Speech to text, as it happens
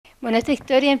Bueno, esta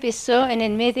historia empezó en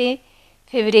el mes de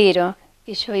febrero,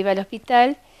 que yo iba al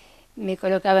hospital, me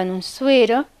colocaban un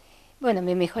suero, bueno,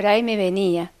 me mejoraba y me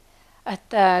venía.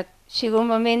 Hasta llegó un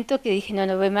momento que dije, no,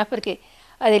 no voy más porque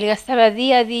adelgazaba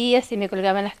día a día, se me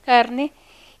colgaban las carnes.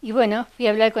 Y bueno, fui a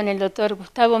hablar con el doctor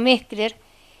Gustavo Mescler,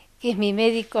 que es mi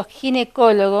médico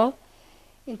ginecólogo.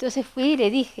 Entonces fui y le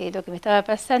dije lo que me estaba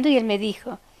pasando y él me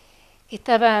dijo que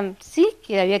estaba, sí,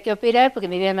 que había que operar porque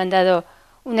me habían mandado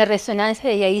una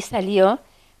resonancia y ahí salió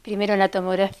primero la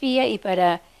tomografía y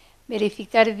para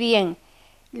verificar bien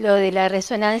lo de la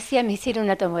resonancia me hicieron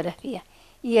una tomografía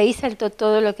y ahí saltó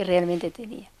todo lo que realmente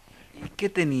tenía. ¿Y qué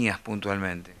tenías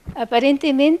puntualmente?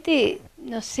 Aparentemente,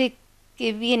 no sé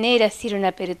qué bien era, si era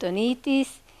una peritonitis,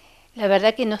 la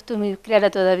verdad que no estoy muy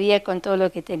clara todavía con todo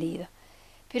lo que he tenido.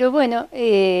 Pero bueno,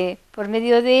 por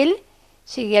medio de él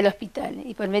llegué al hospital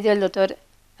y por medio del doctor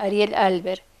Ariel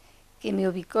Albert, que me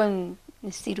ubicó en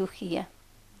cirugía.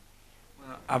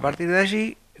 Bueno, a partir de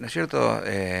allí, ¿no es cierto?,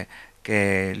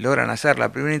 que logran hacer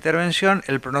la primera intervención,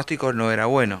 el pronóstico no era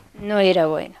bueno. No era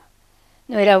bueno,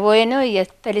 no era bueno y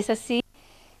tal es así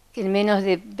que en menos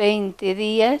de 20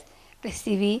 días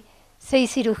recibí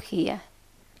 6 cirugías.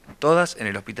 Todas en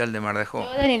el hospital de Mar de Ajó.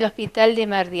 Todas en el hospital de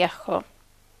Mar de Ajó,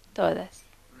 todas.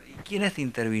 ¿Y quiénes te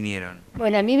intervinieron?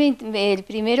 Bueno, a mí el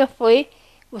primero fue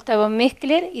Gustavo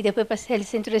Mescler y después pasé al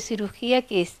centro de cirugía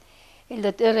que es el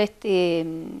doctor,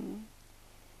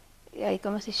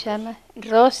 ¿cómo se llama?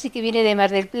 Rossi, que viene de Mar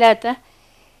del Plata,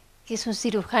 que es un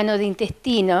cirujano de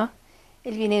intestino.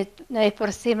 Él viene una vez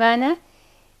por semana.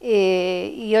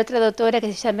 Y otra doctora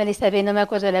que se llama Elizabeth, no me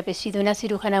acuerdo el apellido, una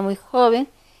cirujana muy joven,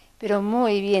 pero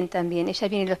muy bien también. Ella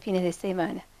viene los fines de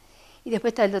semana. Y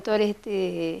después está el doctor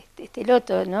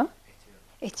Loto, ¿no?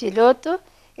 Echeloto,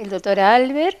 el doctor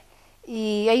Albert,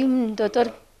 y hay un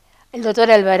doctor, el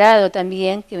doctor Alvarado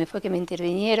también, que fue que me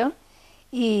intervinieron,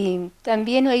 y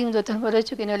también hay un doctor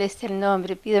Morocho que no le sé el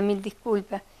nombre, pido mil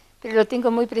disculpas, pero lo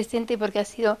tengo muy presente porque ha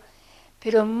sido,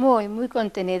 pero muy, muy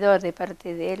contenedor de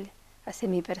parte de él hacia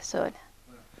mi persona.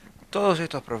 Todos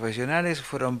estos profesionales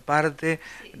fueron parte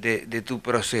de tu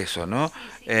proceso, ¿no? Sí,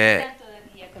 sí, Eh, están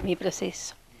todavía con mi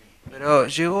proceso. pero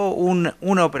llegó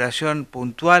una operación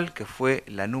puntual que fue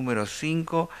la número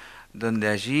 5, donde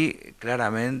allí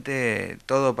claramente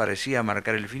todo parecía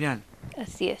marcar el final.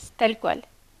 Así es, tal cual,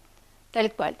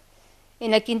 tal cual.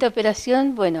 En la quinta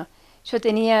operación, bueno, yo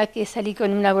tenía que salir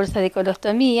con una bolsa de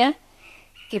colostomía,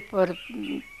 que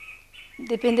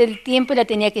depende del tiempo la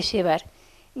tenía que llevar.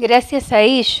 Gracias a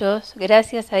ellos,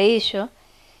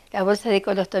 la bolsa de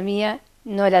colostomía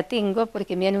no la tengo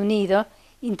porque me han unido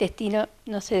intestino,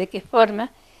 no sé de qué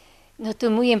forma. No estoy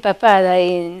muy empapada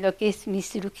en lo que es mi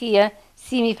cirugía,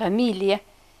 sí mi familia,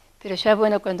 pero ya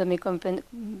bueno, cuando me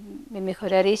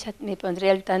mejoraré ya me pondré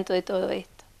al tanto de todo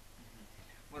esto.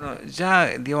 Bueno, ya,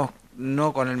 digamos,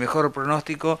 no con el mejor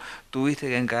pronóstico, tuviste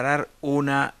que encarar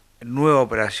una nueva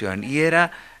operación y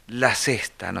era la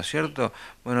sexta, ¿no es cierto?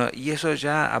 Bueno, y eso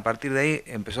ya a partir de ahí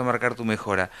empezó a marcar tu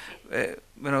mejora.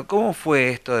 Bueno, ¿cómo fue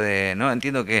esto de, no?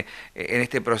 Entiendo que en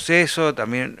este proceso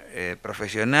también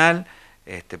profesional,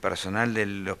 personal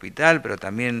del hospital, pero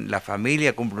también la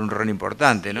familia cumple un rol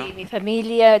importante, ¿no? Sí, mi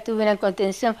familia, tuve una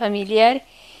contención familiar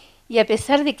y a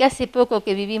pesar de que hace poco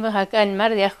que vivimos acá en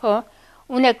Mar de Ajó,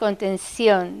 una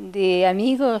contención de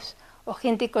amigos o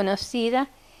gente conocida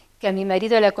que a mi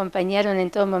marido le acompañaron en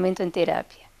todo momento en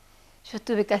terapia. Yo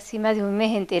estuve casi más de un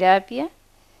mes en terapia,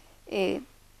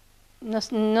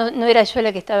 no era yo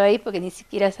la que estaba ahí porque ni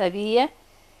siquiera sabía,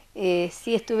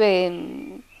 sí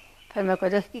estuve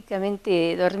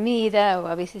farmacológicamente dormida, o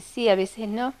a veces sí, a veces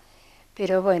no,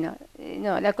 pero bueno,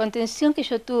 no, la contención que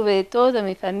yo tuve de toda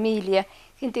mi familia,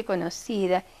 gente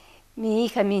conocida, mi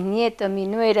hija, mis nietos, mi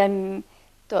nuera,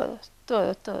 todos,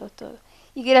 todos, todos, todos.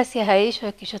 Y gracias a ellos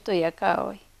es que yo estoy acá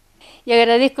hoy. Y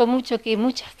agradezco mucho que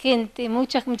mucha gente,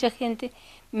 mucha gente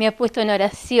me ha puesto en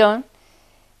oración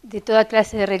de toda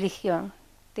clase de religión.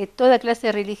 De toda clase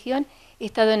de religión he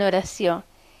estado en oración.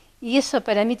 Y eso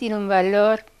para mí tiene un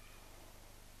valor,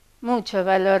 mucho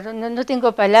valor. No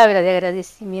tengo palabra de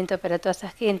agradecimiento para toda esa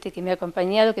gente que me ha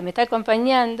acompañado, que me está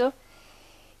acompañando.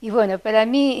 Y bueno, para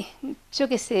mí, yo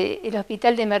qué sé, el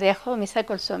hospital de Mar de Ajó me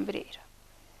saco el sombrero.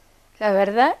 La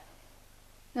verdad,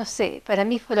 no sé, para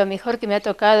mí fue lo mejor que me ha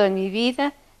tocado en mi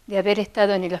vida de haber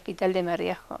estado en el hospital de Mar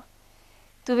de Ajó.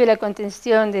 Tuve la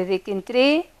contención desde que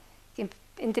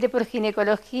entré por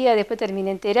ginecología, después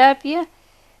terminé en terapia,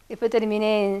 después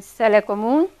terminé en sala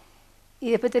común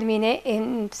y después terminé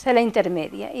en sala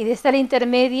intermedia. Y de sala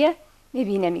intermedia me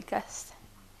vine a mi casa.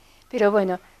 Pero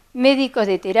bueno, médicos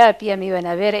de terapia me iban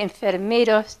a ver,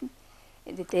 enfermeros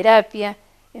de terapia,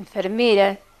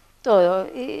 enfermeras, todo.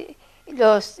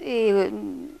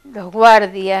 Los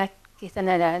guardias que están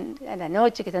a la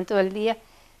noche, que están todo el día,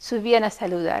 subían a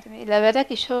saludarme. La verdad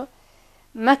que yo,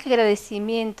 más que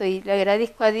agradecimiento, y le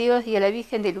agradezco a Dios y a la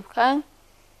Virgen de Luján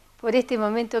por este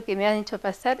momento que me han hecho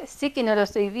pasar. Sé que no lo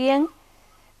estoy bien,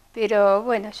 pero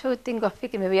bueno, yo tengo fe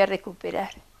que me voy a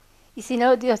recuperar. Y si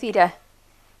no, Dios dirá.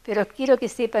 Pero quiero que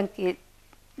sepan que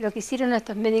lo que hicieron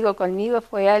estos médicos conmigo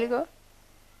fue algo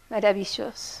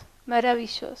maravilloso,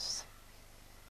 maravilloso.